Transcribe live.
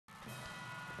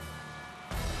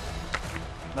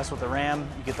Mess with the ram,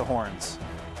 you get the horns.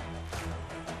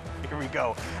 Here we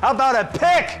go. How about a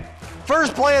pick?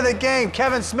 First play of the game,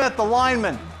 Kevin Smith, the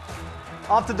lineman.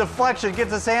 Off the deflection,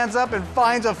 gets his hands up and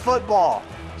finds a football.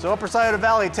 So Upper Scioto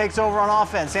Valley takes over on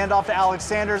offense. Hand off to Alex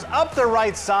Sanders up the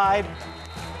right side.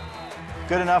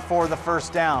 Good enough for the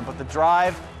first down, but the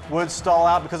drive would stall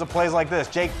out because of plays like this.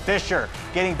 Jake Fisher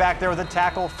getting back there with a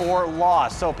tackle for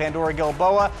loss. So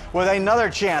Pandora-Gilboa with another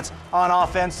chance on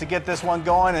offense to get this one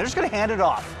going, and they're just going to hand it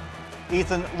off.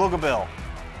 Ethan Lugabill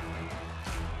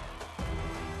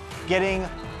getting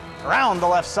around the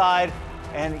left side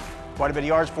and quite a bit of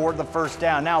yards for the first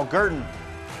down. Now Girton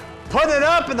putting it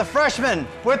up, and the freshman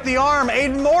with the arm.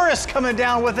 Aiden Morris coming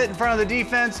down with it in front of the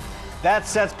defense. That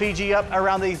sets PG up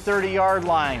around the 30-yard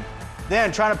line.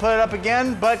 Then trying to put it up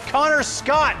again, but Connor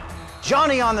Scott,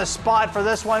 Johnny on the spot for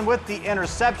this one with the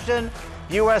interception.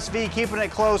 USV keeping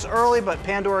it close early, but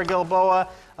Pandora-Gilboa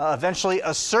eventually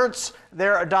asserts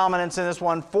their dominance in this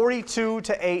one,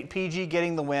 42-8, PG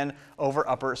getting the win over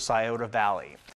Upper Scioto Valley.